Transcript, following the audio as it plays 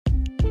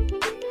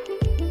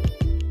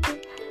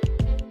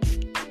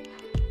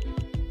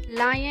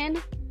Lion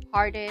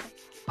Hearted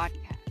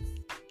Podcast.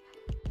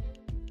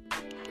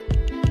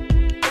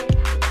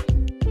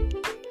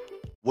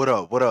 What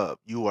up? What up?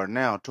 You are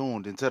now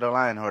tuned into the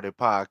Lionhearted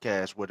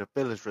Podcast where the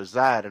feelings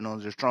reside and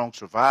only the strong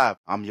survive.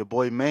 I'm your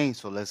boy Maine,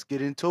 so let's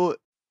get into it.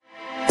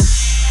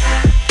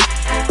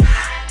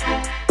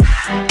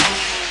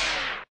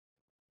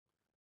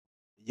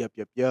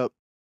 Yep.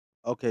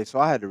 Okay, so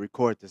I had to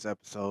record this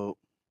episode.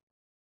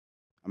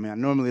 I mean, I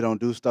normally don't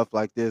do stuff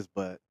like this,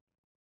 but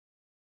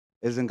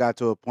it hasn't got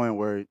to a point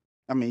where,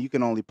 you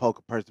can only poke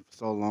a person for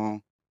so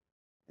long,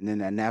 and then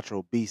that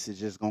natural beast is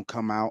just going to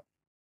come out.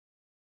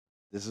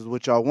 This is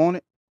what y'all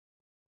wanted,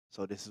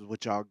 so this is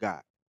what y'all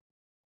got.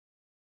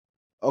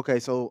 Okay,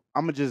 so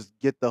I'm going to just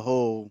get the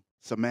whole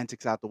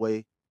semantics out the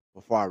way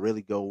before I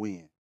really go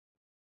in.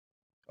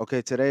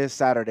 Okay, today is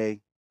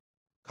Saturday.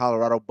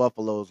 Colorado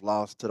Buffaloes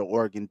lost to the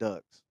Oregon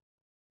Ducks.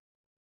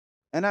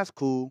 And that's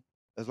cool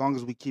as long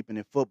as we keeping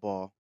it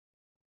football.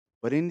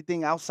 But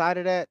anything outside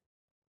of that,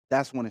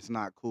 that's when it's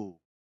not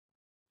cool.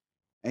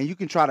 And you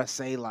can try to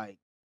say like,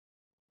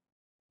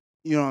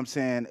 you know what I'm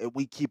saying, if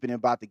we keeping it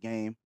about the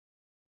game.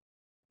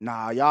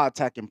 Nah, y'all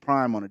attacking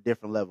Prime on a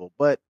different level.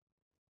 But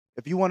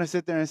if you want to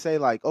sit there and say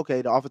like,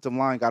 okay, the offensive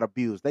line got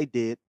abused. They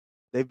did.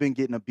 They've been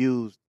getting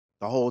abused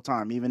the whole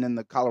time, even in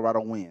the Colorado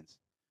wins.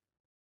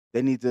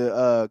 They need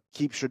to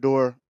keep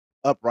Shedeur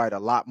upright a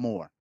lot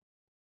more.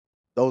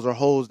 Those are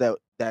holes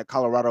that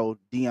Colorado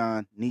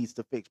Deion needs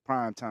to fix,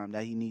 prime time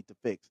that he needs to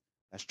fix.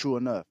 That's true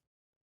enough.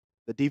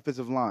 The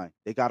defensive line,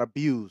 they got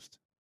abused.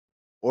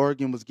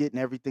 Oregon was getting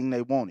everything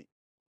they wanted.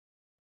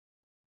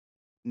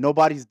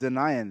 Nobody's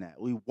denying that.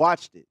 We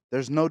watched it.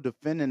 There's no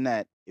defending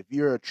that. If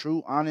you're a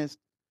true, honest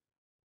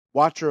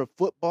watcher of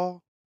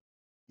football,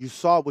 you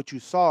saw what you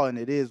saw, and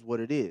it is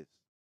what it is.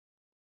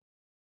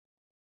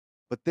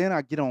 But then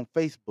I get on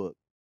Facebook,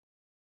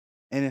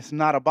 and it's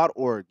not about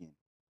Oregon.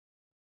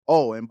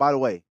 Oh, and by the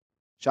way,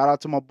 shout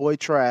out to my boy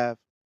Trav,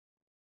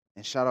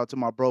 and shout out to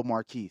my bro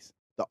Marquise.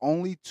 The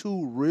only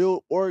two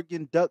real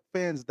Oregon Duck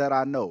fans that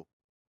I know.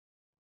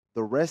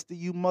 The rest of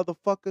you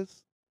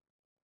motherfuckers,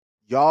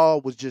 y'all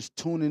was just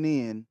tuning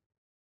in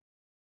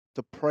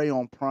to prey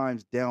on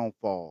Prime's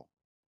downfall.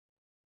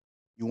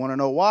 You want to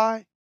know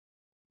why?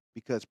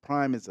 Because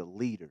Prime is a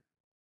leader.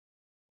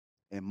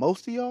 And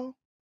most of y'all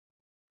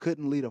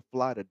couldn't lead a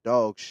fly to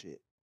dog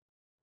shit.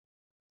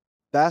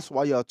 That's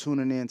why y'all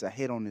tuning in to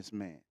hate on this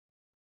man.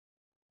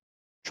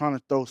 Trying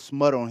to throw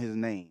smut on his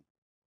name.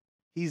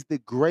 He's the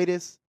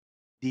greatest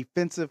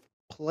defensive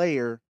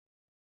player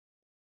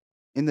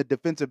in the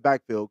defensive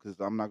backfield, because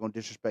I'm not going to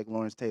disrespect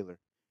Lawrence Taylor.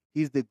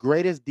 He's the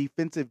greatest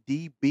defensive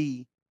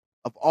DB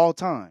of all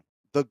time.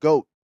 The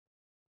GOAT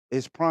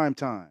is Prime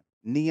Time.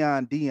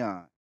 Neon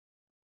Deion.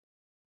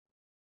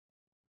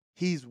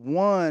 He's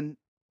won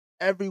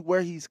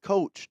everywhere he's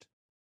coached.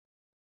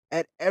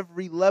 At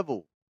every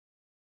level.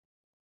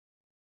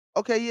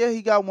 Okay, yeah,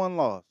 he got one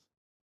loss.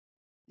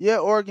 Yeah,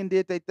 Oregon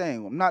did their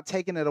thing. I'm not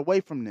taking it away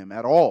from them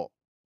at all.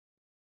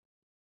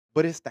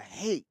 But it's the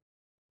hate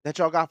that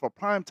y'all got for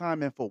Prime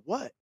Time, and for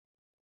what?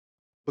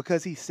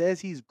 Because he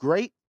says he's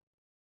great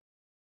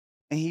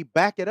and he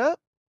back it up?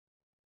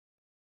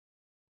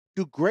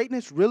 Do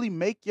greatness really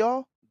make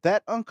y'all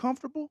that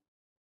uncomfortable?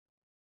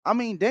 I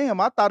mean, damn,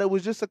 I thought it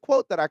was just a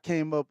quote that I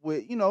came up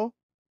with,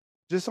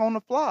 just on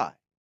the fly.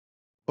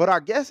 But I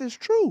guess it's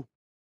true.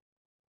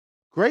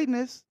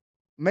 Greatness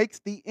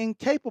makes the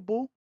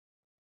incapable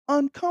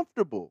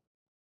uncomfortable.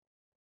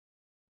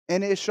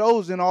 And it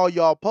shows in all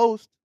y'all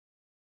posts.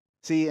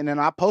 See, and then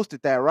I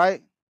posted that,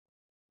 right?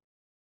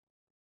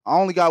 I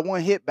only got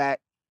one hit back.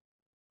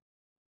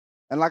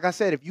 And like I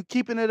said, if you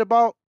keeping it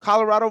about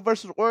Colorado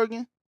versus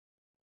Oregon,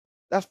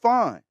 that's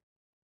fine.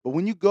 But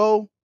when you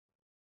go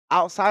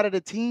outside of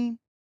the team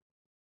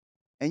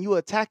and you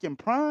attacking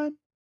Prime,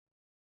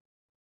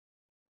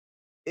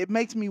 it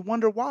makes me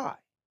wonder why.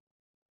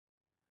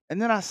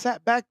 And then I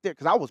sat back there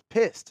because I was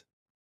pissed.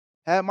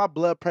 Had my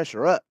blood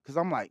pressure up because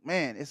I'm like,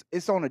 man,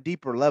 it's on a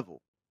deeper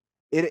level.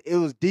 It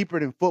was deeper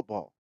than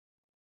football.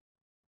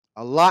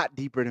 A lot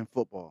deeper than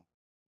football.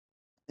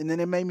 And then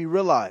it made me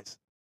realize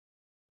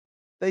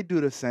they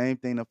do the same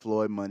thing to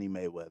Floyd Money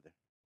Mayweather.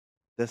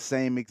 The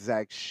same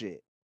exact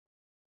shit.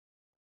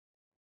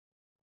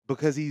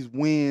 Because he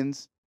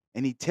wins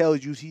and he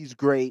tells you he's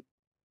great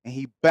and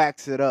he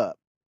backs it up.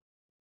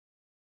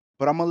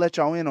 But I'm going to let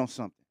y'all in on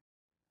something.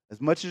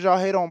 As much as y'all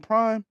hate on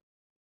Prime,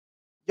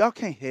 y'all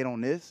can't hate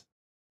on this.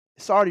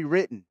 It's already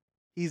written.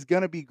 He's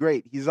going to be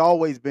great. He's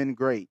always been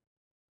great.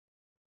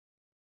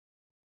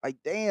 Like,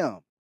 damn.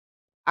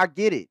 I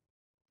get it.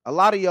 A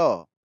lot of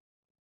y'all.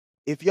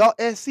 If y'all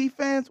SC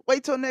fans,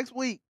 wait till next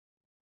week.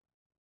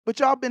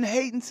 But y'all been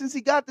hating since he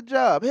got the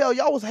job. Hell,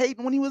 y'all was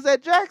hating when he was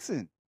at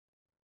Jackson.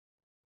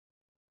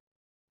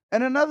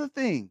 And another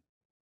thing.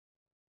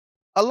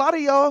 A lot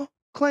of y'all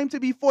claim to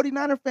be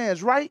 49er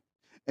fans, right?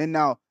 And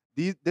now,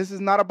 this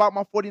is not about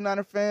my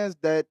 49er fans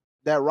that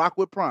rock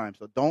with Prime.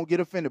 So don't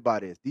get offended by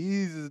this.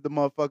 These is the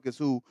motherfuckers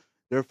who,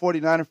 they're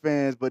 49er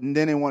fans, but then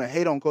they want to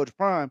hate on Coach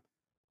Prime.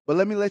 But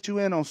let me let you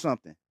in on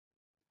something.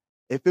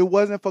 If it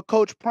wasn't for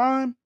Coach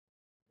Prime,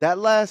 that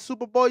last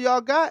Super Bowl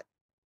y'all got,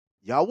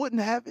 y'all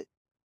wouldn't have it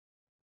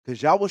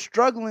because y'all was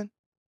struggling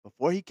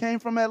before he came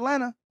from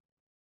Atlanta.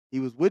 He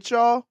was with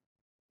y'all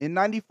in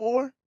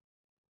 94.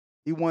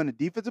 He won the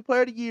Defensive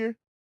Player of the Year,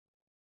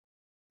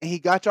 and he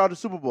got y'all the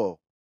Super Bowl.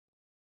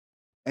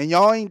 And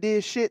y'all ain't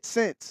did shit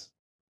since.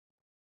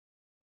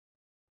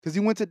 Because he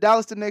went to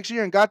Dallas the next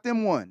year and got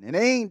them one, and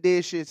they ain't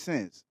did shit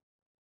since.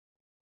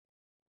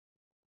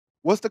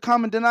 What's the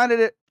common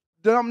denominator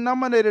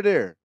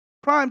there?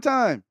 Prime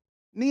time.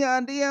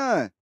 Neon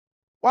Deion.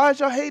 Why is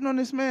y'all hating on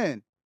this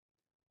man?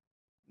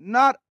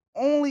 Not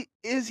only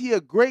is he a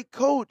great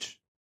coach,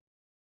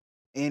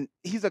 and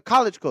he's a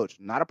college coach,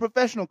 not a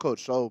professional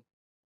coach, so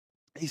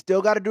he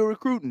still got to do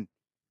recruiting.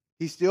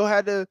 He still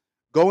had to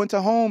go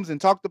into homes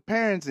and talk to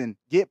parents and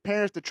get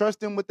parents to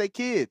trust him with their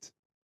kids.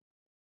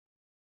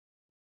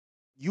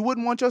 You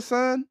wouldn't want your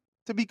son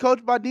to be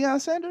coached by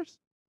Deion Sanders?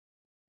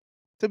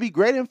 To be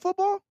great in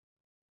football?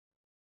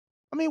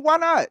 I mean, why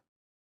not?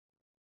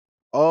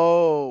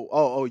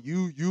 Oh,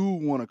 you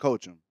want to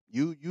coach him.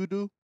 You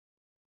do?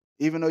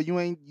 Even though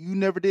you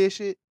never did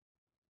shit?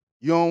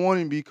 You don't want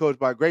him to be coached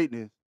by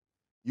greatness.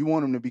 You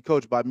want him to be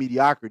coached by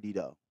mediocrity,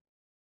 though.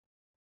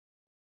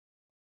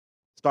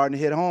 Starting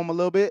to hit home a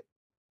little bit.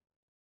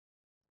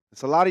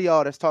 It's a lot of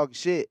y'all that's talking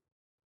shit.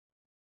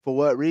 For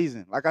what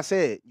reason? Like I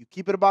said, you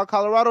keep it about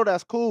Colorado,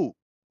 that's cool.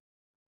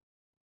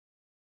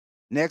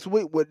 Next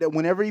week,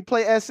 whenever he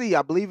play SC,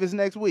 I believe it's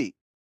next week.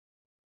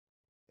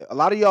 A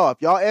lot of y'all,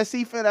 if y'all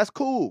SC fan, that's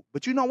cool.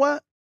 But you know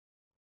what?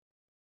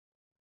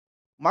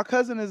 My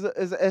cousin is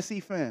a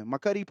SC fan. My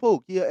Cuddy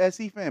Pook, he a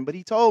SC fan. But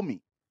he told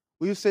me,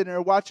 we were sitting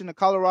there watching the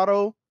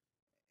Colorado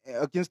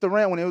against the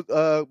Rams when it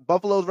was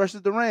Buffaloes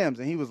versus the Rams,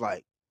 and he was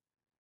like,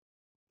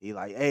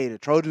 hey, the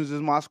Trojans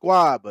is my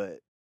squad, but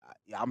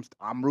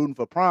I'm rooting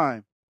for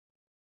Prime.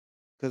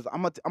 Because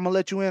I'm gonna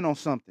let you in on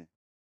something.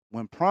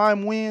 When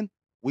Prime win,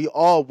 we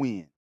all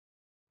win.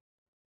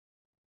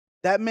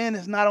 That man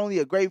is not only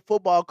a great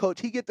football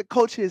coach, he get to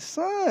coach his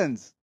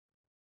sons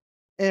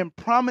in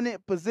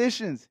prominent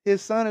positions.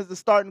 His son is the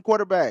starting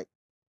quarterback.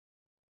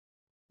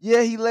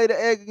 Yeah, he laid an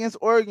egg against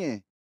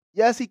Oregon.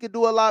 Yes, he could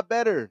do a lot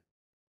better.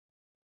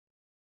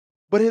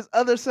 But his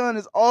other son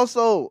is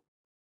also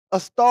a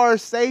star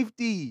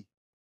safety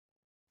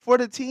for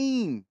the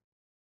team.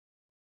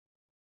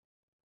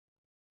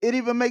 It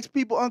even makes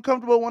people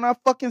uncomfortable when I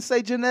fucking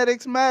say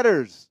genetics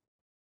matters.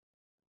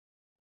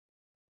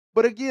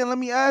 But again, let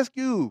me ask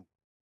you,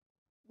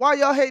 why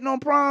y'all hating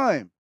on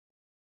Prime?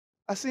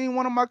 I seen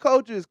one of my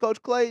coaches,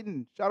 Coach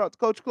Clayton. Shout out to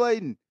Coach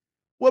Clayton.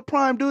 What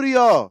Prime do to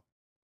y'all?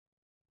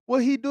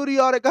 What he do to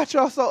y'all that got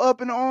y'all so up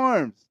in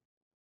arms?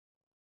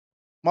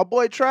 My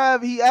boy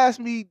Trav, he asked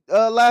me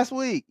last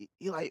week.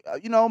 He like,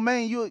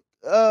 man, you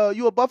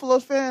a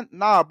Buffaloes fan?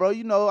 Nah, bro.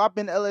 I've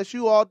been to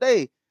LSU all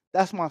day.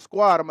 That's my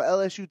squad. I'm an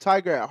LSU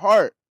Tiger at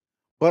heart.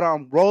 But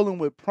I'm rolling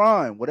with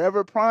Prime.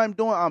 Whatever Prime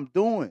doing, I'm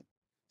doing.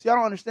 See, I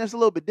don't understand. It's a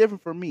little bit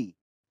different for me.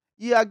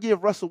 Yeah, I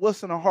give Russell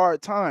Wilson a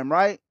hard time,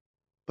 right?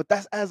 But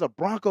that's as a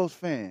Broncos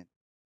fan.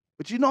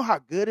 But you know how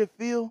good it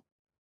feels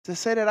to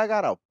say that I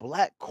got a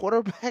black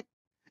quarterback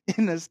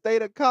in the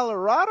state of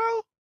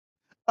Colorado?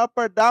 A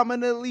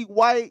predominantly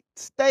white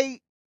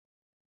state.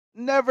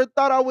 Never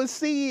thought I would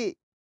see it.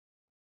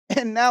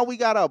 And now we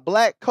got a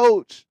black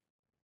coach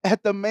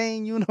at the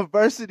main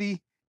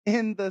university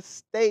in the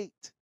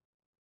state.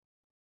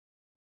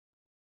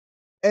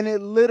 And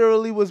it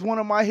literally was one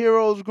of my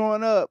heroes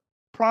growing up.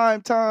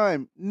 Prime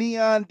time,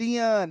 Neon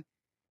Deion.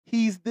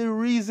 He's the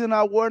reason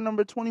I wore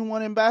number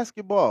 21 in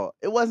basketball.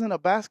 It wasn't a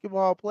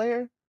basketball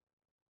player.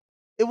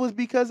 It was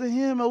because of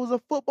him. It was a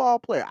football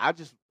player. I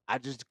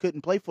just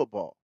couldn't play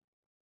football.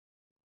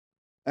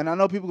 And I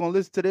know people going to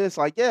listen to this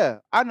like, yeah,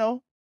 I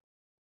know.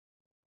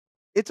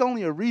 It's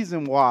only a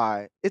reason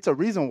why. It's a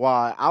reason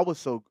why I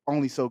was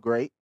only so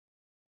great.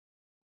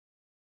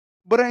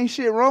 But ain't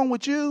shit wrong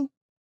with you.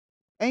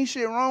 Ain't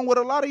shit wrong with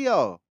a lot of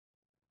y'all.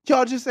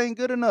 Y'all just ain't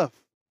good enough.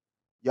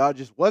 Y'all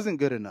just wasn't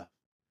good enough.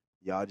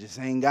 Y'all just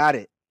ain't got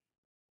it.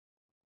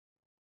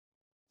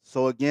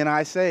 So again,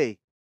 I say,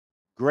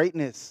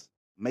 greatness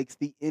makes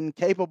the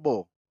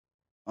incapable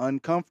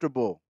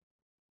uncomfortable.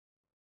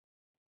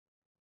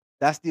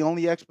 That's the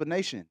only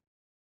explanation.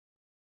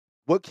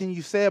 What can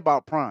you say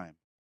about Prime?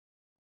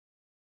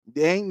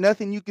 There ain't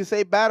nothing you can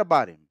say bad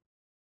about him.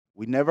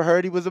 We never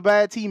heard he was a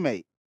bad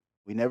teammate.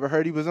 We never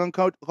heard he was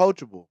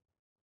uncoachable.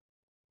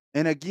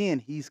 And again,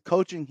 he's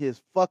coaching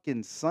his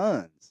fucking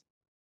sons.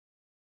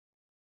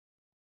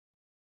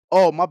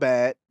 Oh, my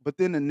bad. But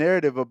then the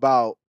narrative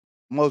about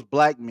most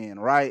black men,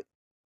 right?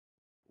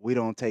 We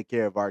don't take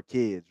care of our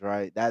kids,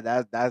 right?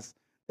 That's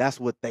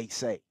what they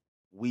say.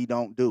 We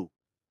don't do.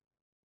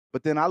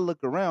 But then I look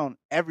around,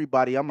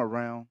 everybody I'm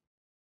around,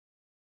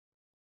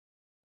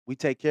 we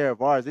take care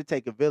of ours. It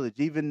take a village.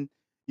 Even,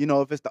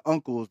 if it's the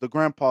uncles, the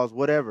grandpas,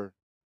 whatever.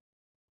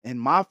 In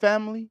my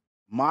family,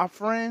 my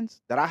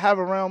friends that I have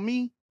around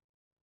me,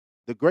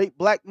 the great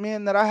black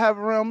men that I have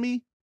around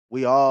me,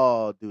 we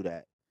all do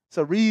that. It's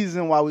a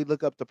reason why we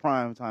look up to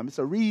Prime Time. It's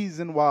a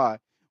reason why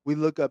we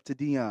look up to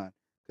Deion.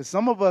 Because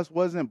some of us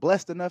wasn't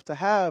blessed enough to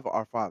have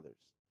our fathers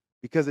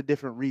because of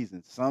different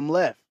reasons. Some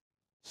left.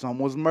 Some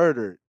was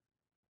murdered.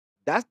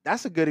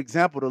 That's a good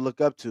example to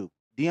look up to.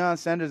 Deion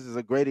Sanders is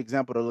a great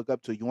example to look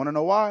up to. You want to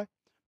know why?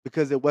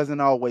 Because it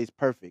wasn't always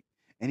perfect.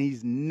 And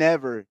he's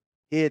never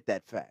hid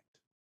that fact.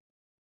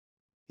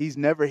 He's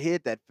never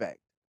hid that fact.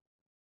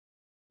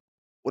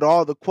 With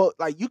all the quote,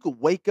 like you could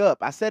wake up.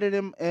 I said it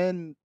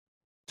in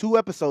 2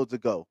 episodes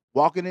ago,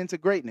 Walking into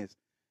Greatness.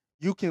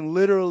 You can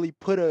literally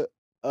put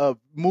a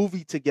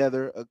movie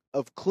together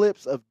of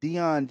clips of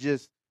Deion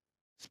just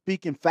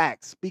speaking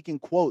facts, speaking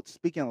quotes,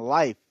 speaking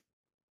life.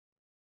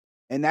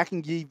 And that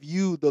can give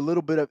you the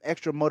little bit of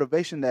extra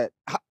motivation that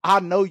I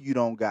know you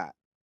don't got.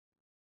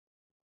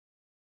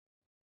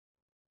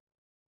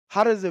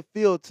 How does it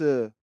feel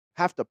to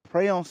have to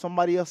prey on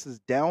somebody else's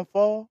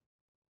downfall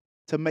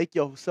to make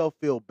yourself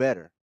feel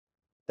better?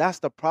 That's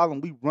the problem.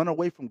 We run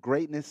away from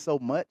greatness so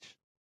much.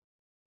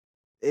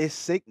 It's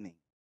sickening.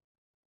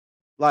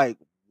 Like,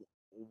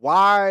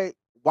 why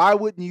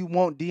wouldn't you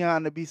want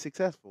Deion to be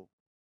successful?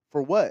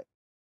 For what?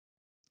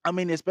 I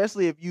mean,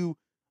 especially if you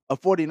a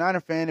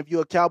 49er fan, if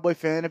you're a Cowboy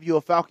fan, if you're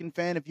a Falcon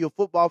fan, if you're a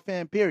football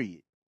fan,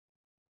 period.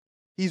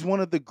 He's one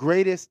of the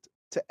greatest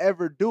to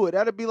ever do it.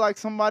 That'd be like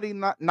somebody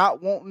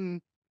not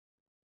wanting,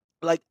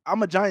 like,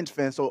 I'm a Giants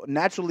fan, so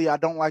naturally I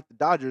don't like the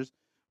Dodgers.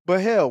 But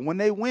hell, when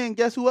they win,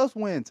 guess who else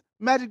wins?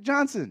 Magic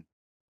Johnson.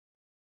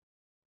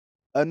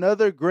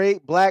 Another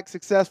great black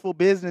successful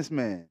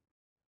businessman.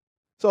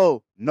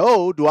 So,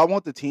 no, do I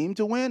want the team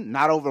to win?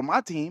 Not over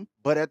my team.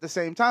 But at the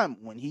same time,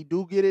 when he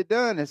do get it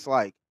done, it's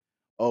like,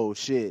 oh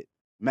shit,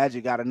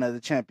 Magic got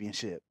another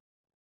championship.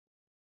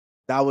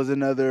 That was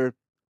another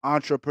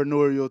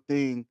entrepreneurial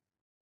thing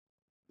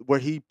where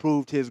he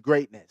proved his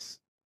greatness.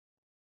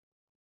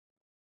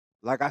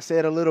 Like I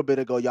said a little bit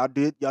ago, y'all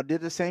did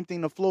the same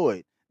thing to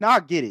Floyd. Now I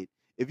get it.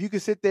 If you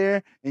could sit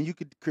there and you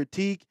could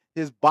critique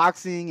his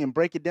boxing and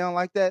break it down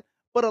like that,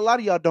 but a lot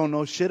of y'all don't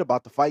know shit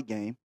about the fight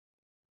game.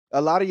 A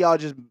lot of y'all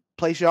just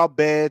place y'all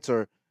bets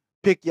or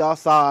pick y'all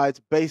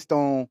sides based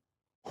on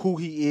who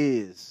he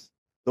is,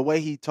 the way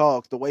he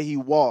talks, the way he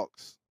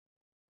walks.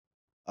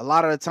 A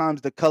lot of the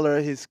times the color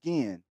of his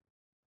skin.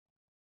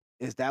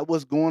 Is that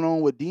what's going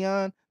on with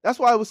Deion? That's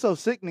why it was so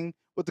sickening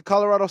with the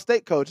Colorado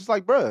State coach. It's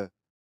like, bruh,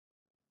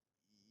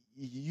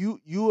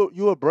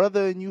 you a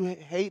brother and you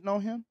hating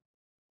on him?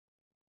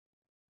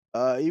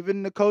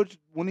 Even the coach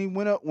when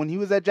he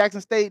was at Jackson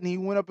State and he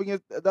went up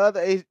against the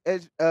other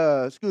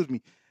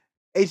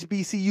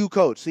HBCU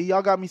coach. See,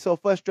 y'all got me so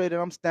frustrated.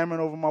 I'm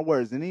stammering over my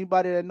words. And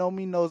anybody that know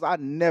me knows I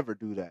never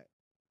do that.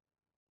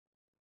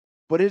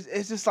 But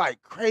it's just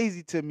like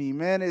crazy to me,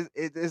 man.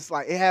 It's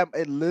like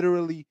it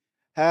literally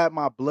had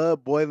my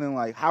blood boiling.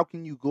 Like, how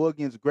can you go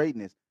against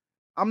greatness?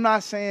 I'm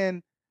not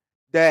saying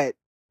that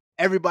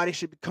everybody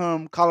should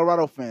become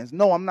Colorado fans.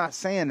 No, I'm not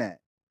saying that.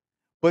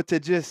 But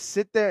to just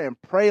sit there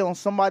and prey on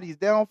somebody's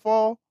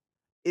downfall,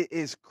 it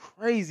is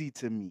crazy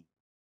to me.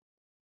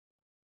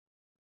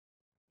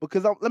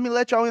 Because let me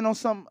let y'all in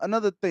on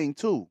another thing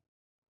too.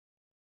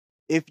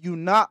 If you're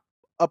not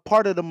a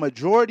part of the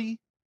majority,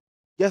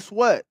 guess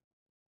what?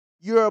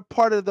 You're a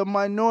part of the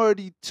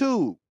minority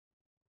too.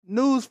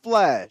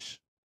 Newsflash.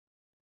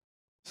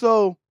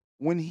 So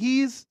when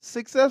he's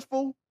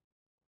successful,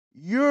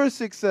 you're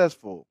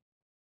successful.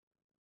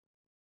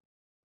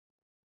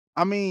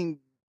 I mean,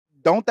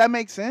 don't that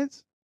make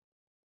sense?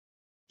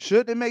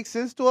 Should it make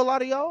sense to a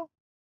lot of y'all?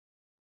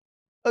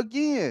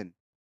 Again,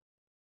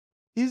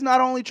 he's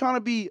not only trying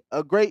to be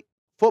a great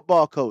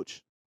football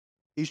coach,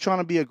 he's trying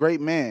to be a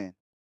great man,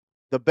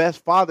 the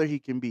best father he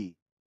can be.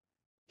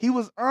 He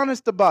was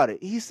honest about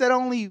it. He said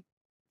only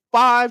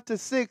 5 to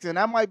 6, and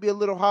that might be a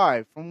little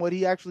high from what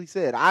he actually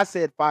said. I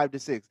said 5 to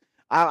 6.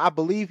 I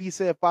believe he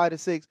said 5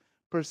 to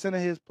 6%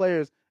 of his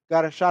players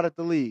got a shot at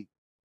the league.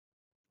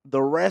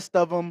 The rest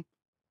of them,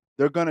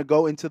 they're going to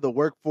go into the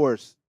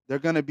workforce. They're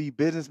going to be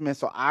businessmen.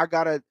 So I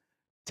got to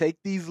take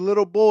these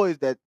little boys,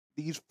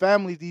 these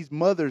families, these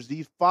mothers,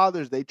 these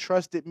fathers, they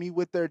trusted me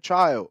with their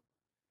child.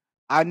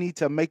 I need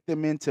to make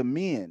them into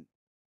men.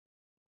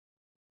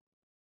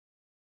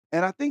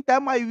 And I think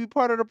that might be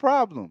part of the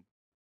problem.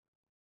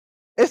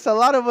 It's a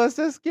lot of us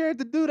that's scared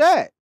to do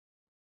that.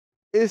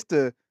 It's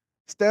to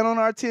stand on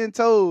our 10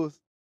 toes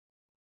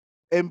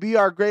and be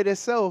our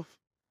greatest self,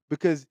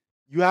 because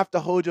you have to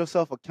hold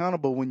yourself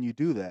accountable when you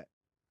do that.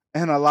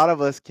 And a lot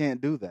of us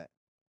can't do that.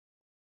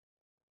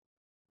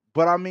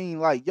 But I mean,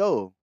 like,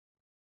 yo,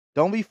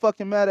 don't be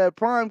fucking mad at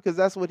Prime because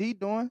that's what he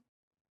doing.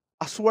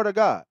 I swear to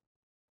God.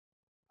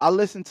 I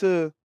listen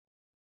to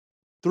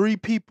 3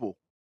 people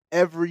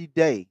every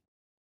day,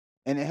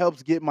 and it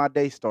helps get my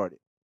day started.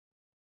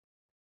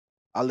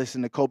 I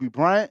listen to Kobe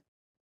Bryant,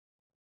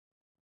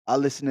 I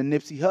listen to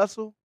Nipsey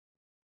Hussle,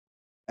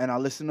 and I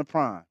listen to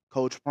Prime,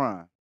 Coach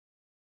Prime.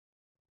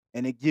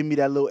 And it give me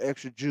that little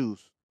extra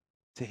juice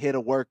to hit a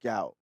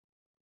workout,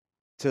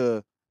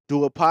 to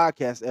do a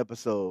podcast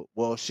episode.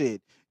 Well,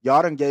 shit,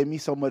 y'all done gave me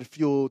so much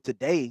fuel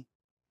today.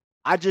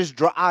 I just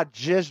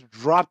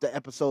dropped the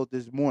episode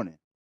this morning.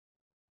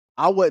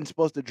 I wasn't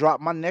supposed to drop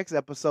my next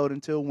episode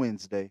until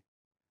Wednesday.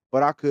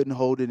 but I couldn't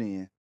hold it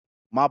in.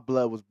 My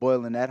blood was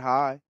boiling that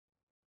high.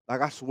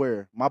 Like, I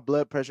swear, my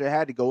blood pressure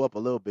had to go up a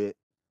little bit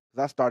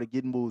because I started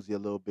getting woozy a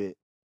little bit.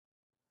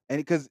 And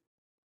because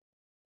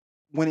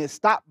when it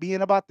stopped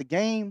being about the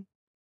game,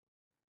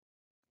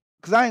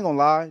 because I ain't gonna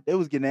lie, they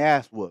was getting their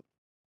ass whooped.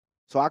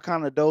 So I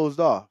kind of dozed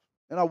off.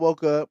 Then I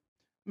woke up,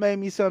 made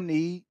me something to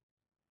eat.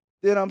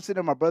 Then I'm sitting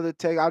at my brother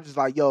take. I was just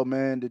like, yo,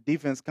 man, the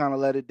defense kind of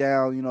let it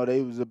down. You know,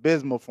 they was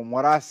abysmal from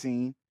what I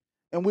seen.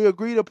 And we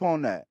agreed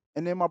upon that.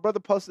 And then my brother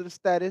posted a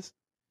status,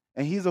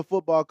 and he's a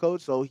football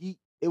coach, so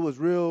it was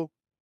real.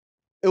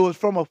 It was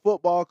from a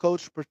football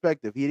coach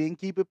perspective. He didn't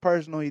keep it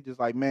personal. He just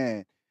like,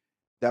 man,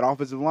 that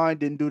offensive line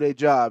didn't do their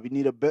job. You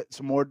need a bit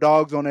some more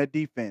dogs on that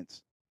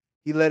defense.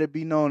 He let it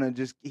be known and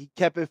just he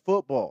kept it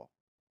football.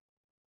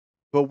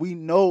 But we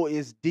know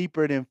it's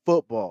deeper than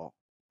football.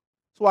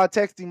 So I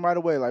texted him right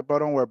away, like, bro,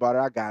 don't worry about it.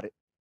 I got it.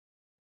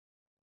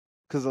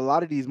 Because a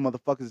lot of these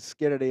motherfuckers are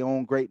scared of their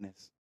own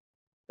greatness.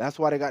 That's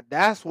why they got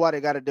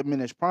to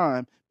diminish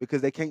prime,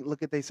 because they can't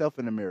look at themselves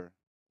in the mirror.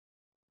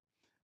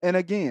 And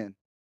again,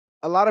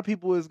 a lot of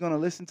people is gonna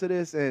listen to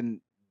this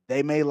and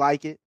they may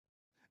like it,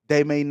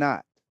 they may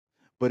not.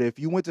 But if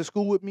you went to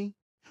school with me,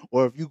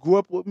 or if you grew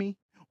up with me,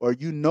 or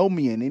you know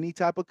me in any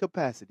type of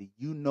capacity,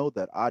 you know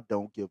that I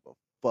don't give a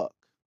fuck.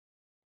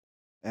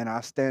 And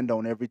I stand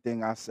on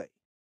everything I say.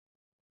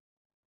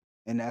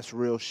 And that's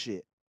real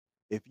shit.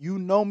 If you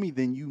know me,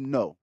 then you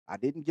know. I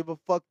didn't give a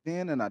fuck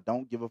then, and I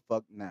don't give a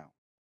fuck now.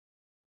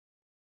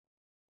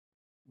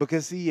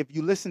 Because see, if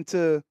you listen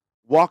to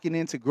Walking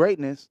Into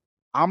Greatness,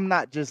 I'm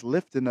not just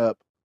lifting up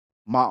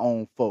my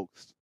own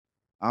folks.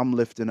 I'm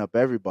lifting up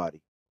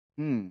everybody.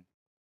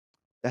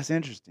 That's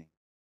interesting.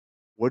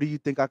 Where do you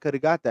think I could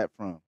have got that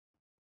from?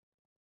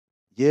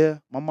 Yeah,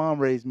 my mom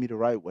raised me the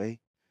right way.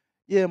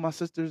 Yeah, my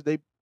sisters,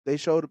 they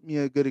showed me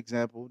a good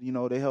example. You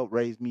know, they helped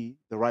raise me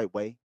the right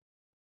way.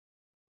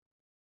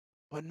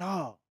 But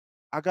no,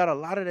 I got a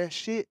lot of that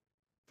shit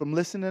from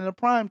listening to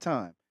Prime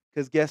Time.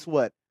 Because guess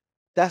what?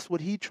 That's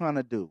what he trying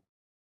to do.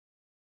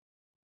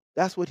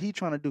 That's what he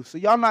trying to do. So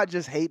y'all not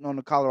just hating on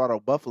the Colorado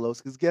Buffaloes,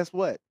 because guess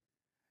what?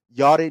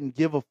 Y'all didn't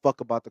give a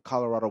fuck about the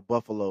Colorado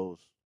Buffaloes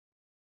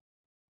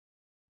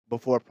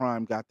before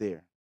Prime got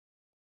there.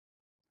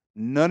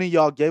 None of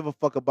y'all gave a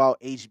fuck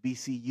about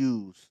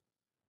HBCUs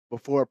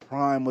before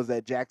Prime was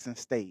at Jackson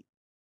State.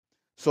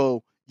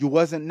 So you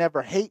wasn't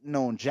never hating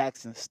on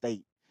Jackson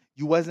State.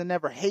 You wasn't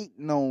never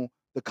hating on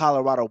the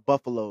Colorado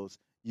Buffaloes.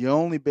 You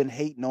only been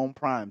hating on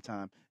Prime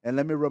Time. And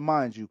let me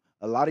remind you,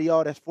 a lot of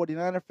y'all that's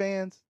 49er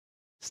fans,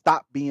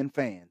 stop being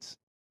fans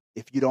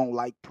if you don't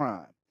like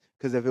Prime.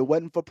 Because if it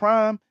wasn't for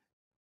Prime,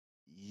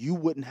 you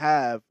would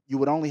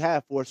only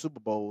have 4 Super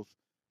Bowls,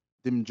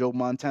 them Joe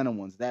Montana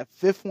ones. That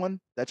 5th one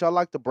that y'all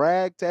like to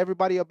brag to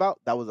everybody about,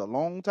 that was a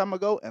long time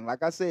ago. And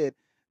like I said,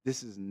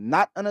 this is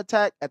not an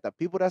attack at the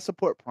people that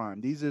support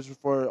Prime. These is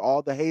for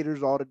all the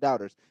haters, all the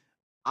doubters.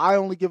 I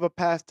only give a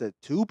pass to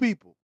 2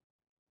 people.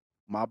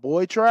 My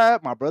boy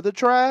Trav, my brother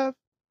Trav,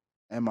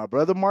 and my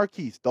brother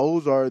Marquise.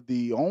 Those are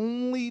the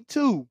only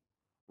 2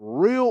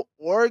 real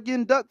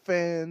Oregon Duck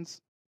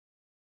fans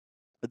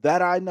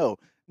that I know.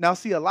 Now,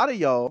 see, a lot of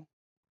y'all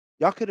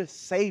could have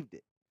saved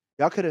it.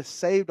 Y'all could have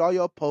saved all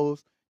your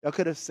posts. Y'all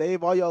could have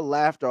saved all your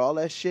laughter, all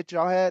that shit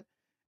y'all had.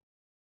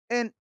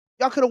 And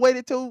y'all could have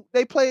waited till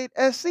they played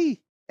SC.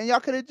 And y'all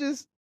could have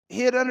just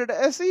hid under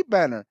the SC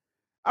banner.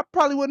 I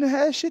probably wouldn't have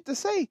had shit to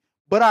say.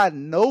 But I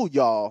know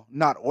y'all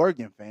not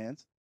Oregon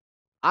fans.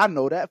 I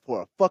know that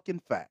for a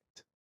fucking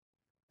fact.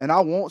 And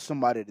I want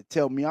somebody to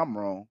tell me I'm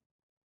wrong.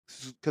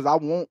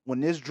 Because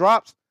when this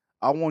drops,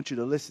 I want you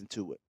to listen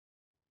to it.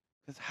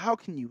 Because how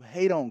can you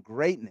hate on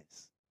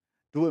greatness?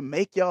 Do it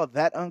make y'all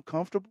that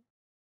uncomfortable?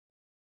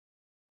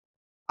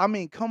 I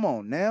mean, come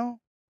on now.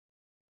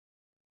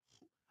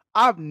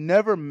 I've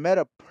never met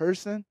a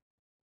person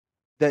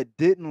that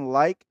didn't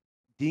like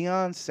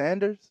Deion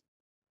Sanders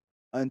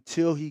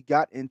until he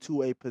got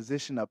into a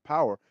position of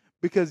power.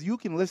 Because you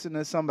can listen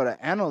to some of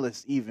the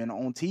analysts even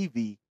on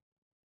TV,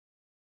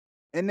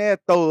 and they'll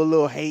throw a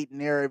little hate in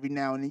there every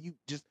now and then.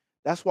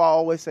 That's why I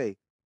always say,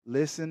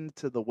 listen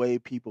to the way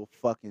people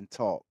fucking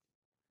talk.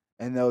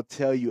 And they'll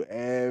tell you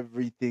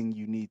everything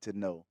you need to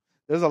know.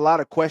 There's a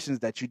lot of questions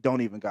that you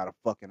don't even gotta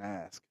fucking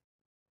ask.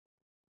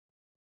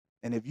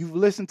 And if you've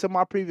listened to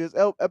my previous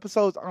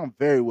episodes, I'm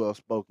very well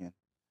spoken.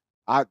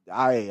 I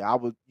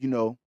would,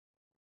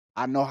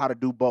 I know how to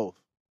do both.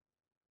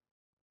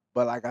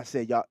 But like I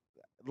said, y'all,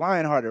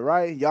 lion-hearted,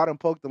 right? Y'all done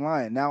poked the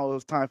lion. Now it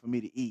was time for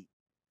me to eat.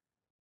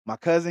 My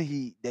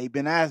cousin, they've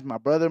been asking, my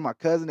brother, my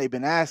cousin, they've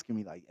been asking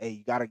me like,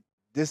 hey,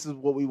 this is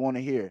what we want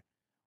to hear.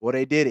 Well,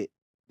 they did it.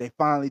 They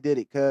finally did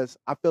it, because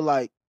I feel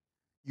like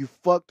you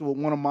fucked with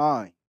one of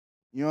mine.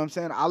 You know what I'm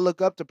saying? I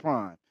look up to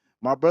Prime.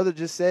 My brother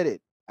just said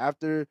it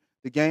after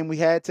the game we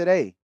had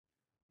today.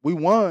 We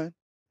won,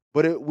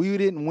 but we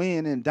didn't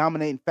win in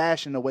dominating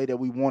fashion the way that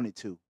we wanted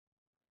to.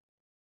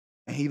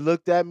 And he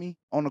looked at me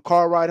on the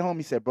car ride home.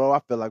 He said, bro, I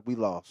feel like we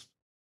lost.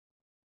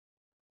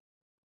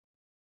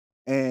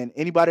 And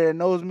anybody that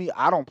knows me,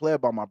 I don't play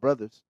about my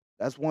brothers.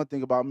 That's one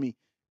thing about me.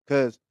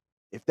 Because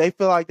If they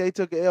feel like they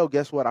took an L,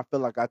 guess what? I feel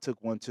like I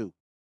took one too.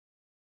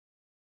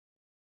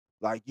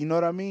 Like, you know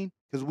what I mean?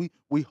 Because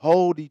we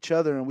hold each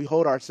other and we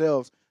hold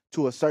ourselves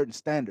to a certain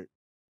standard.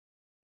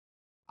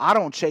 I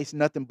don't chase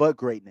nothing but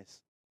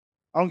greatness.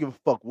 I don't give a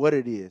fuck what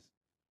it is.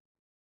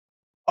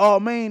 Oh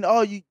man,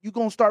 oh you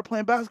gonna start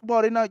playing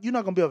basketball? You're not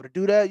gonna be able to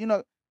do that. You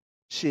know,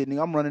 shit,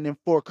 nigga, I'm running in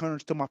 4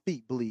 corners till my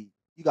feet bleed.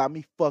 You got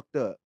me fucked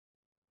up.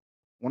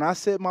 When I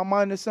set my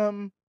mind to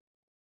something,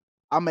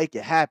 I make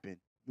it happen.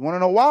 You wanna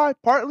know why?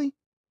 Partly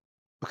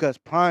because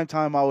prime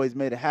time always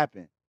made it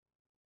happen.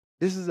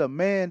 This is a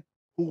man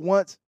who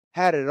once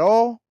had it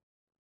all,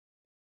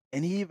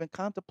 and he even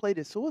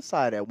contemplated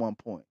suicide at one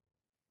point.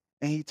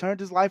 And he turned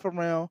his life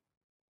around,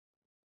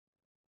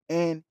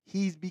 and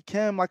he's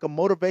become like a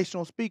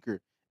motivational speaker.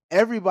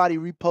 Everybody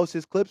reposts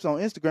his clips on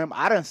Instagram.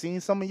 I done seen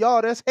some of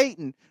y'all that's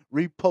hating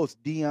repost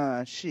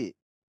Dion shit.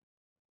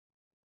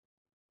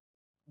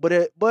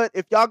 But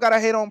if y'all gotta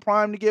hate on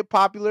Prime to get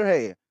popular,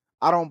 hey,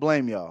 I don't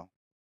blame y'all.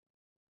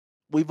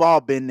 We've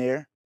all been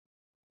there.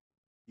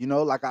 You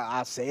know, like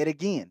I say it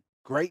again.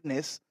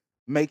 Greatness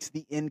makes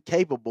the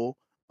incapable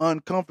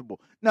uncomfortable.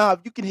 Now, if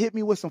you can hit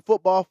me with some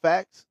football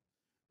facts,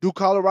 do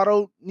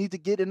Colorado need to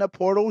get in the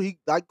portal? He,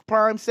 like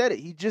Prime said it.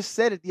 He just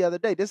said it the other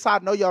day. This is how I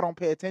know y'all don't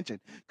pay attention,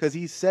 because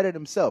he said it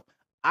himself.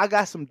 I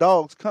got some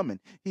dogs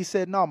coming. He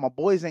said, no, my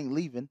boys ain't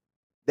leaving.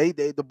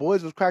 The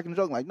boys was cracking the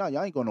joke like, no,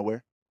 y'all ain't going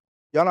nowhere.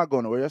 Y'all not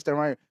going nowhere. Y'all stay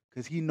right here.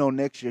 Because he know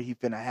next year he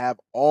finna have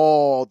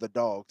all the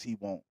dogs he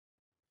want.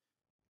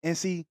 And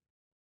see,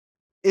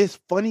 it's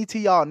funny to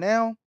y'all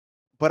now,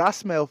 but I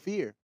smell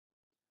fear.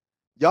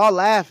 Y'all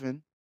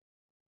laughing,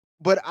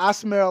 but I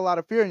smell a lot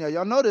of fear in y'all.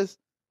 Y'all notice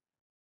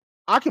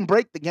I can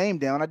break the game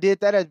down. I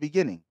did that at the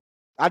beginning.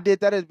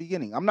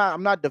 I'm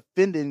not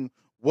defending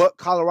what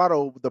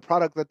Colorado, the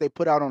product that they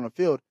put out on the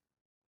field.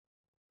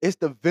 It's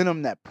the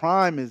venom that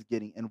Prime is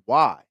getting, and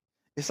why.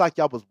 It's like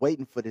y'all was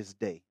waiting for this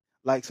day.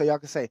 Like, so y'all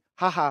can say,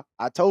 haha,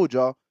 I told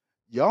y'all.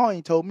 Y'all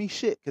ain't told me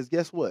shit, because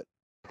guess what?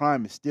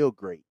 Prime is still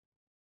great.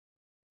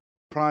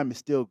 Prime is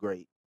still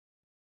great.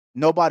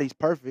 Nobody's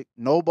perfect.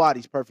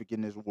 Nobody's perfect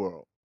in this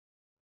world.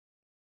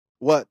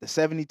 What, the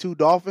 72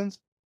 Dolphins?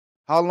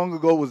 How long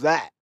ago was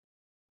that?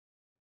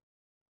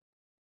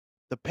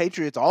 The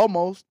Patriots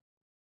almost.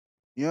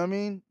 You know what I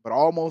mean? But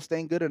almost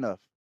ain't good enough.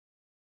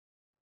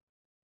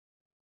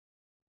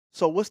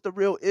 So what's the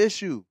real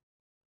issue?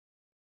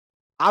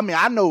 I mean,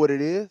 I know what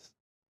it is,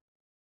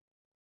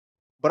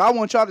 but I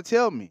want y'all to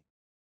tell me. You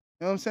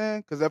know what I'm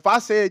saying? Because if I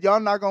say it,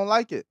 y'all not going to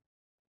like it.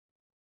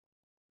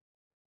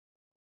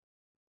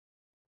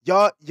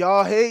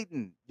 Y'all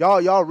hating.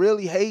 Y'all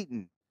really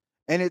hating.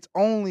 And it's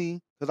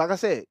only, because like I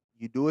said,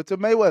 you do it to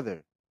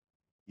Mayweather.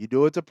 You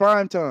do it to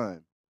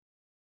Primetime.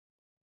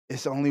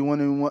 It's only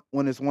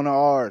when it's one of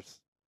ours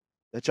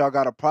that y'all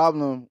got a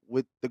problem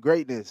with the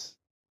greatness.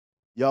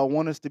 Y'all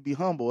want us to be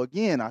humble.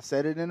 Again, I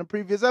said it in a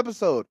previous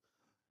episode.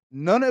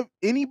 None of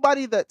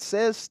anybody that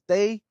says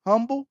stay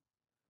humble,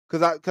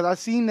 because I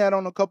seen that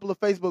on a couple of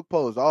Facebook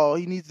posts. Oh,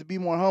 he needs to be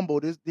more humble.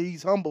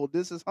 He's humble.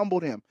 This has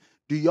humbled him.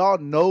 Do y'all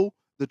know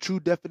the true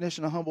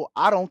definition of humble?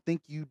 I don't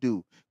think you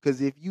do.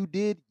 Because if you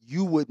did,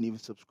 you wouldn't even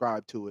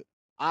subscribe to it.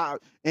 And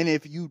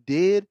if you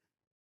did,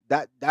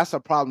 that's a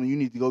problem. You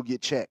need to go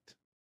get checked.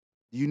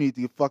 You need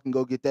to fucking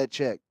go get that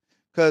checked.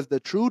 Because the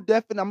true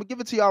definition, I'm going to give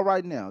it to y'all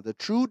right now. The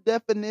true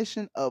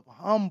definition of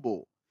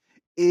humble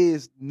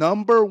is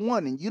number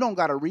one, and you don't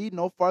got to read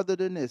no further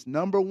than this.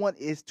 Number one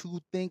is to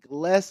think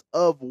less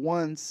of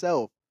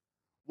oneself.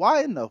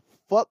 Why in the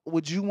fuck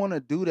would you want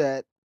to do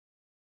that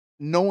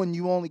knowing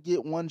you only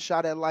get one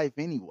shot at life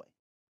anyway?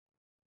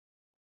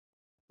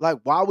 Like,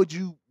 why would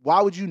you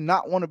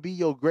not want to be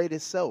your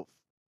greatest self?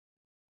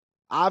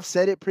 I've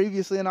said it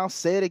previously and I'll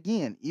say it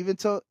again, even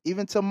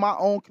to my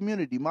own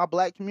community, my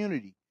black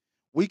community.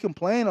 We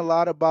complain a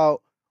lot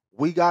about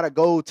we got to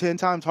go 10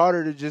 times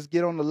harder to just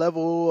get on the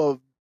level of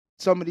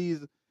some of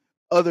these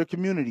other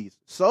communities.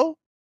 So,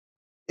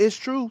 it's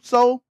true.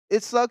 So,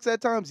 it sucks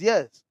at times,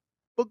 yes.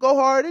 But go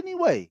hard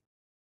anyway.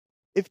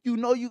 If you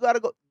know you got to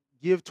go,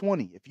 give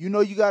 20. If you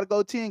know you got to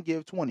go 10,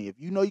 give 20. If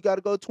you know you got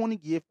to go 20,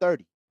 give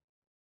 30.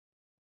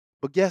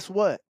 But guess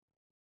what?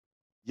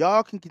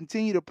 Y'all can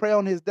continue to pray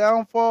on his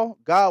downfall.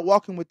 God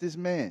walking with this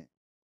man.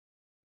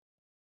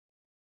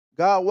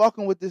 God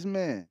walking with this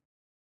man.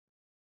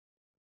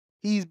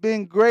 He's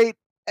been great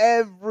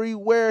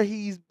everywhere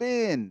he's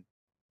been.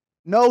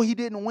 No, he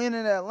didn't win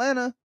in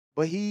Atlanta,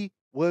 but he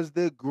was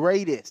the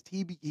greatest.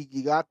 He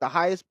got the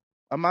highest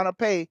amount of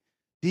pay.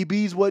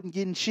 DBs wasn't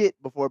getting shit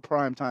before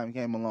prime time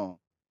came along.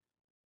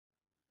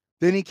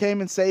 Then he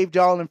came and saved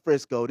y'all in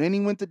Frisco. Then he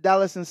went to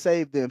Dallas and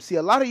saved them. See,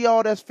 a lot of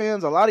y'all that's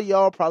fans, a lot of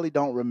y'all probably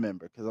don't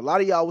remember, because a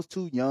lot of y'all was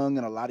too young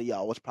and a lot of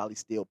y'all was probably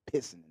still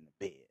pissing in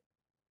the bed.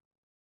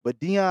 But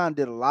Dion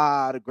did a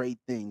lot of great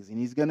things, and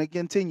he's going to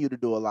continue to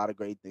do a lot of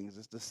great things.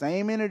 It's the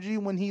same energy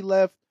when he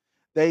left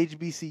the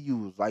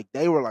HBCUs. Like,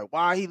 they were like,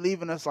 why are he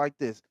leaving us like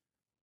this?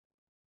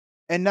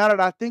 And now that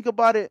I think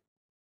about it,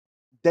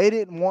 they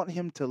didn't want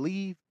him to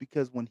leave,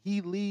 because when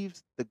he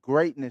leaves, the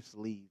greatness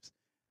leaves.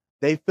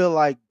 They feel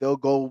like they'll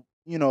go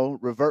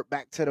revert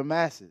back to the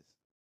masses.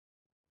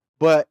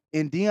 But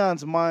in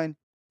Deion's mind,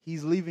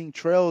 he's leaving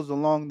trails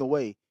along the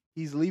way.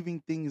 He's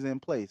leaving things in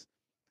place.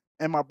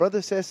 And my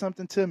brother said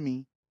something to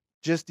me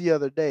just the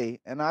other day,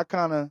 and I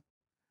kind of,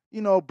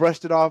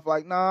 brushed it off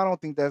like, nah, I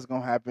don't think that's going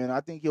to happen.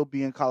 I think he'll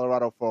be in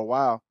Colorado for a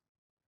while.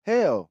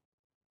 Hell,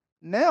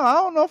 now I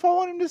don't know if I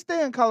want him to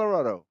stay in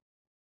Colorado.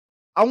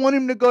 I want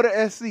him to go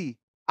to SC.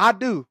 I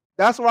do.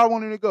 That's where I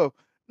want him to go.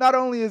 Not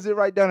only is it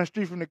right down the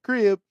street from the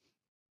crib,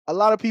 a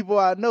lot of people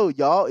I know,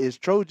 y'all, is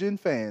Trojan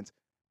fans.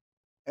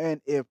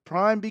 And if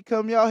Prime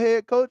become y'all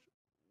head coach,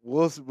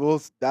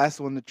 that's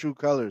when the true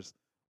colors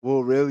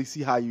will really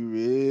see how you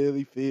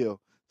really feel.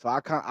 So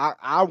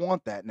I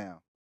want that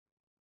now.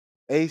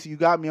 Ace, you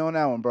got me on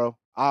that one, bro.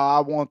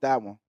 I want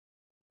that one.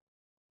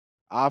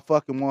 I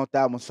fucking want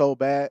that one so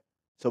bad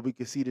so we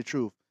can see the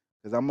truth.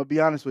 Because I'm going to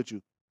be honest with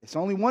you. It's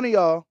only one of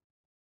y'all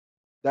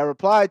that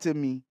replied to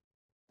me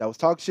that was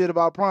talking shit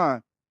about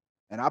Prime.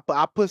 And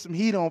I put some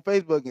heat on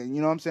Facebook. And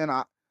you know what I'm saying?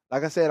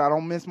 Like I said, I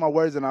don't mince my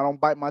words and I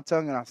don't bite my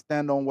tongue and I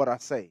stand on what I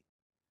say.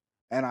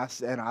 And I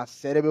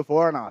said it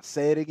before and I'll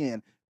say it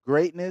again.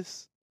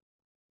 Greatness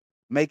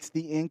makes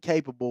the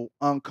incapable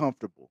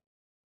uncomfortable.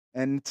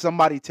 And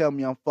somebody tell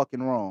me I'm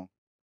fucking wrong.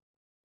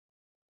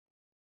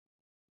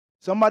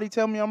 Somebody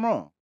tell me I'm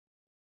wrong.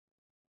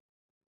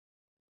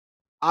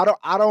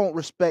 I don't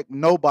respect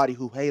nobody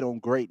who hate on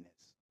greatness,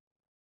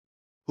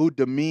 who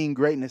demean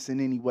greatness in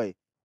any way.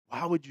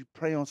 Why would you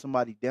prey on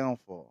somebody's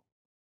downfall?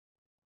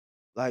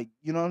 Like,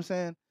 you know what I'm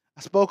saying?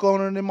 I spoke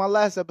on it in my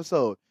last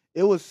episode.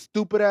 It was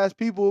stupid ass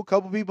people, a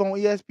couple people on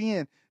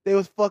ESPN. They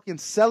was fucking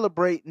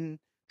celebrating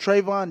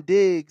Trayvon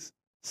Diggs'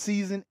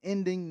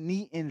 season-ending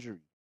knee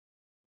injury.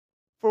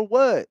 For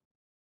what?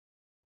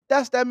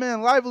 That's that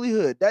man's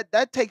livelihood.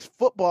 That takes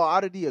football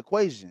out of the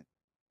equation.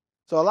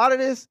 So a lot of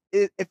this,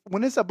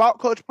 when it's about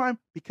Coach Prime,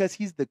 because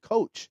he's the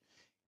coach,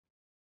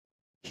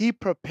 he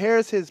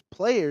prepares his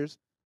players,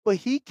 but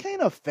he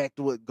can't affect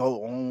what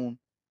go on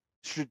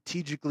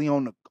strategically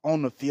on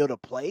the field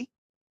of play.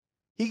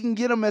 He can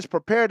get them as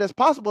prepared as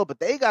possible, but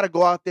they got to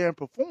go out there and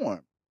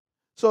perform.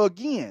 So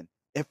again,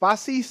 if I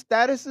see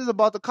statuses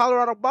about the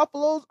Colorado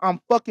Buffaloes,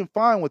 I'm fucking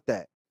fine with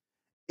that.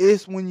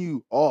 It's when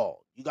you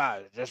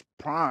guys are just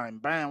Prime,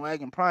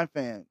 bandwagon Prime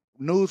fan.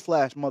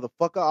 Newsflash,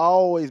 motherfucker. I've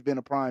always been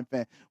a Prime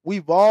fan.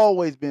 We've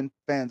always been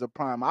fans of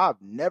Prime.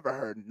 I've never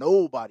heard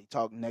nobody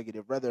talk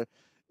negative. Rather,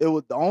 it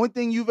was the only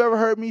thing you've ever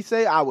heard me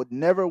say. I would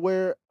never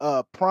wear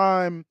a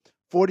Prime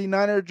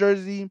 49er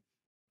jersey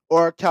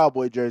or a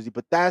Cowboy jersey,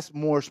 but that's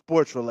more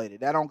sports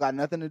related. That don't got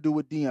nothing to do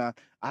with Deion.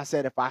 I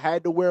said if I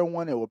had to wear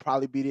one, it would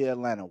probably be the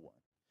Atlanta one.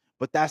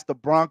 But that's the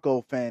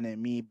Bronco fan in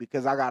me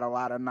because I got a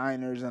lot of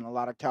Niners and a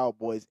lot of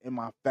Cowboys in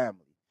my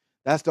family.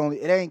 That's the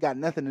only. It ain't got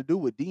nothing to do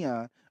with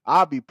Deion.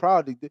 I'll be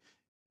proud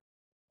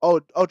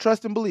to.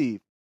 Trust and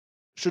believe.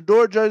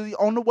 Shador jersey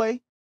on the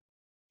way.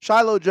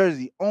 Shiloh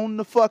jersey on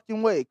the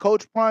fucking way.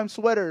 Coach Prime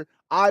sweater,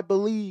 I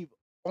believe,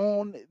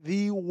 on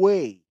the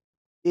way.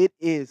 It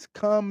is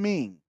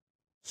coming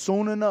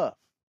soon enough.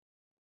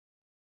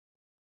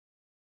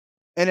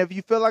 And if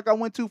you feel like I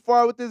went too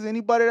far with this,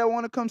 anybody that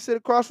want to come sit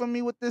across from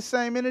me with this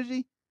same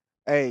energy,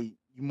 hey,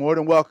 you're more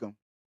than welcome.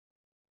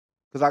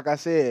 Because like I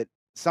said,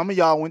 some of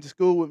y'all went to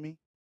school with me.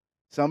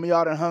 Some of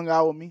y'all done hung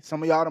out with me.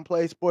 Some of y'all done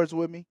played sports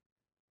with me.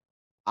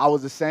 I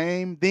was the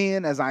same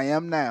then as I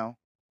am now.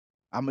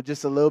 I'm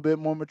just a little bit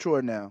more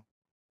mature now.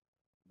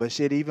 But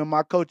shit, even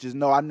my coaches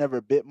know I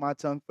never bit my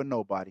tongue for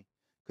nobody.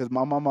 Because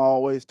my mama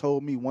always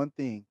told me one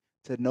thing,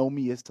 to know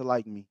me is to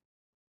like me.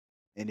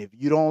 And if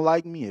you don't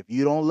like me, if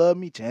you don't love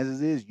me,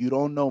 chances is you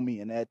don't know me.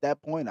 And at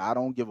that point, I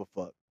don't give a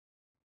fuck.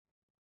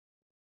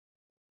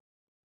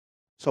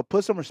 So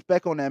put some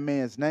respect on that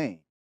man's name.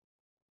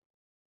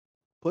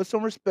 Put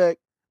some respect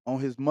on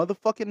his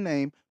motherfucking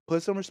name.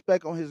 Put some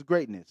respect on his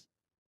greatness.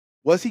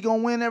 Was he going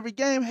to win every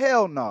game?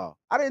 Hell no.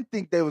 I didn't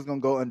think they was going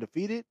to go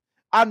undefeated.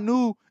 I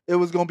knew it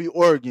was going to be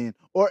Oregon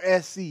or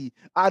SC.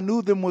 I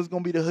knew them was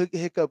going to be the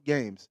hiccup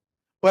games.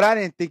 But I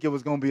didn't think it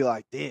was going to be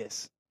like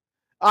this.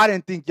 I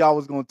didn't think y'all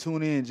was going to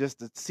tune in just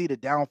to see the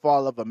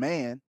downfall of a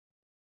man.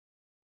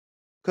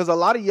 Because a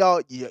lot of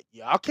y'all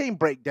can't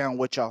break down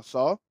what y'all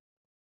saw.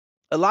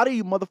 A lot of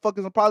you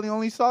motherfuckers probably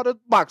only saw the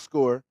box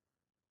score.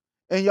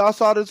 And y'all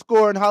saw the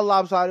score and how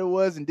lopsided it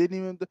was and didn't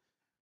even...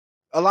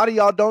 A lot of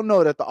y'all don't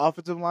know that the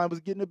offensive line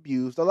was getting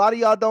abused. A lot of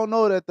y'all don't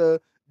know that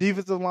the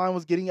defensive line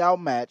was getting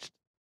outmatched.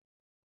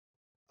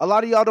 A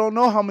lot of y'all don't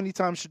know how many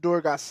times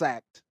Shador got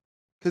sacked.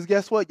 Because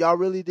guess what? Y'all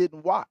really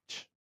didn't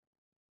watch.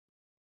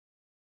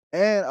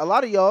 And a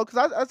lot of y'all,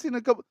 because I've seen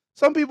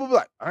some people be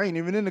like, I ain't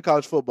even into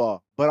college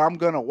football, but I'm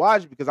going to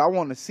watch because I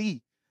want to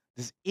see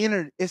this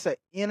it's an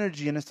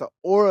energy and it's an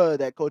aura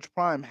that Coach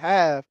Prime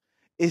have.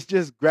 It's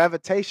just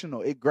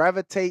gravitational. It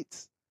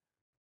gravitates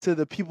to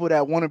the people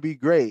that want to be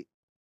great.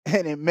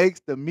 And it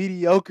makes the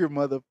mediocre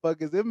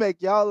motherfuckers, it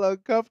make y'all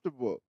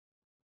uncomfortable.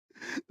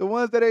 The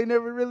ones that ain't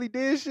never really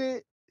did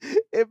shit,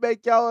 it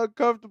make y'all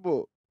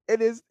uncomfortable.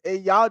 It's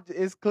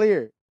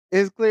clear.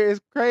 It's clear. It's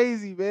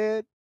crazy,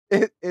 man.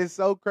 It's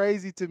so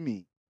crazy to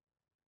me.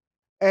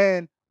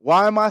 And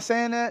Why am I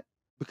saying that?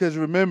 Because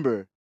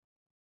remember,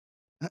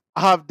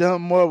 I've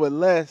done more with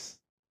less,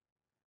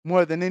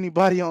 more than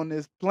anybody on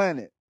this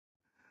planet.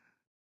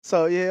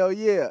 So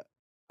yeah,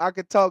 I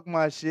could talk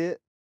my shit.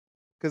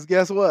 Cause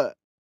guess what?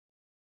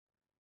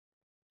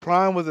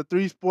 Prime was a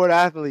 3-sport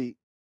athlete.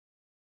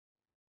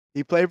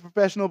 He played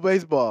professional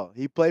baseball.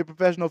 He played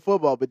professional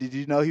football. But did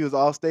you know he was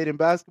all-state in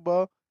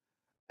basketball?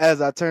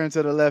 As I turn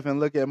to the left and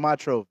look at my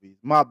trophies,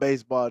 my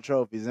baseball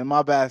trophies, and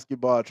my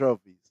basketball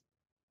trophies.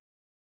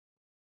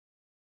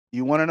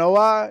 You want to know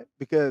why?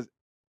 Because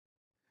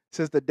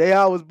since the day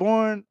I was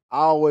born, I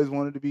always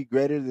wanted to be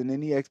greater than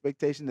any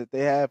expectation that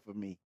they had for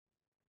me,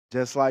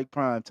 just like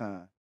prime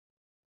time.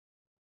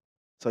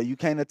 So you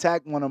can't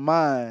attack one of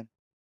mine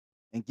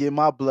and get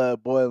my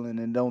blood boiling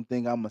and don't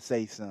think I'm going to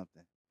say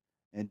something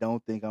and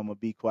don't think I'm going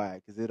to be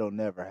quiet because it'll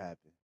never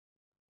happen.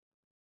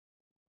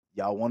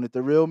 Y'all wanted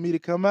the real me to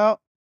come out?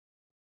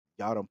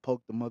 Y'all done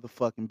poked the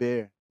motherfucking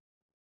bear.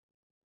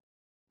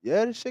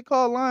 Yeah, this shit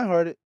called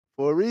Lionhearted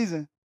for a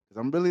reason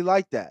because I'm really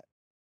like that.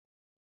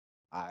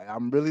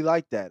 I'm really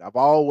like that. I've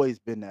always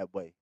been that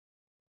way.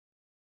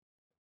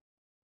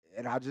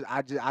 And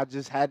I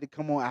just had to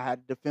come on. I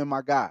had to defend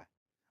my guy.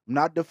 I'm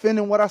not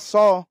defending what I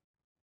saw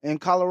in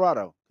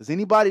Colorado because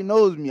anybody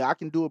knows me. I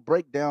can do a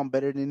breakdown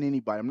better than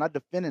anybody. I'm not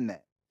defending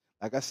that.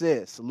 Like I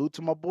said, salute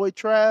to my boy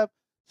Trav.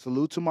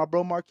 Salute to my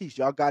bro Marquise.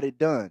 Y'all got it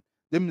done.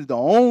 Them is the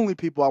only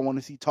people I want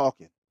to see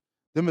talking.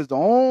 Them is the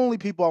only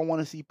people I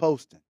want to see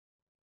posting.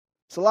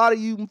 So a lot of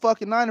you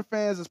fucking Niner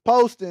fans is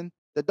posting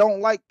that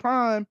don't like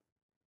Prime,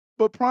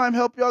 but Prime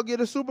helped y'all get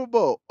a Super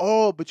Bowl.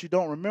 Oh, but you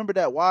don't remember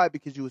that. Why?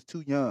 Because you was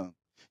too young.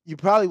 You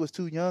probably was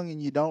too young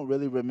and you don't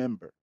really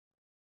remember.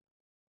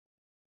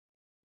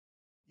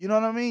 You know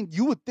what I mean?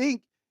 You would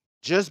think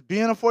just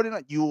being a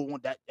 49, you would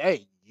want that.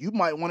 Hey, you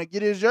might want to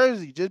get his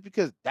jersey just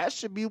because that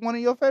should be one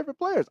of your favorite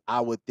players.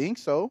 I would think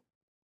so.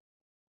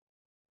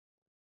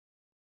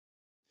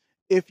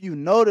 If you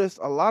notice,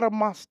 a lot of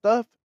my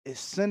stuff is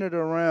centered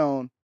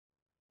around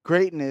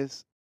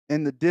greatness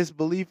and the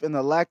disbelief and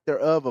the lack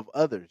thereof of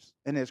others.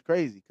 And it's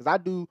crazy because I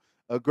do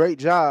a great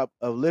job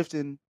of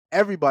lifting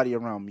everybody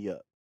around me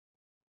up.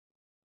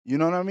 You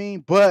know what I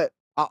mean? But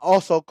I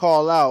also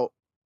call out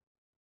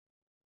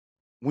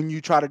when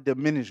you try to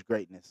diminish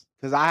greatness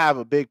because I have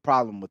a big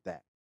problem with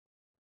that.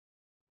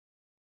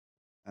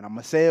 And I'm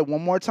going to say it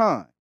one more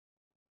time.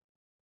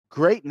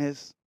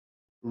 Greatness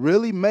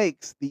really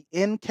makes the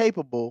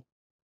incapable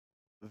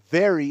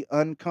very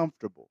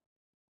uncomfortable.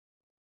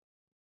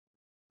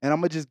 And I'm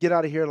going to just get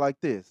out of here like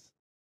this.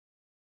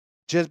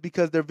 Just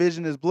because their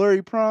vision is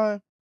blurry,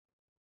 Prime,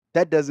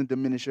 that doesn't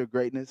diminish your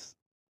greatness.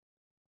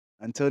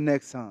 Until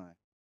next time,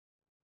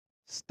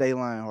 stay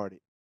lion-hearted.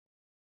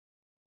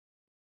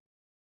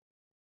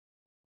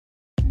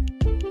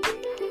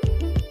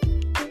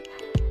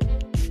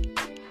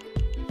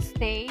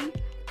 Stay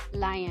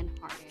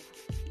lion-hearted.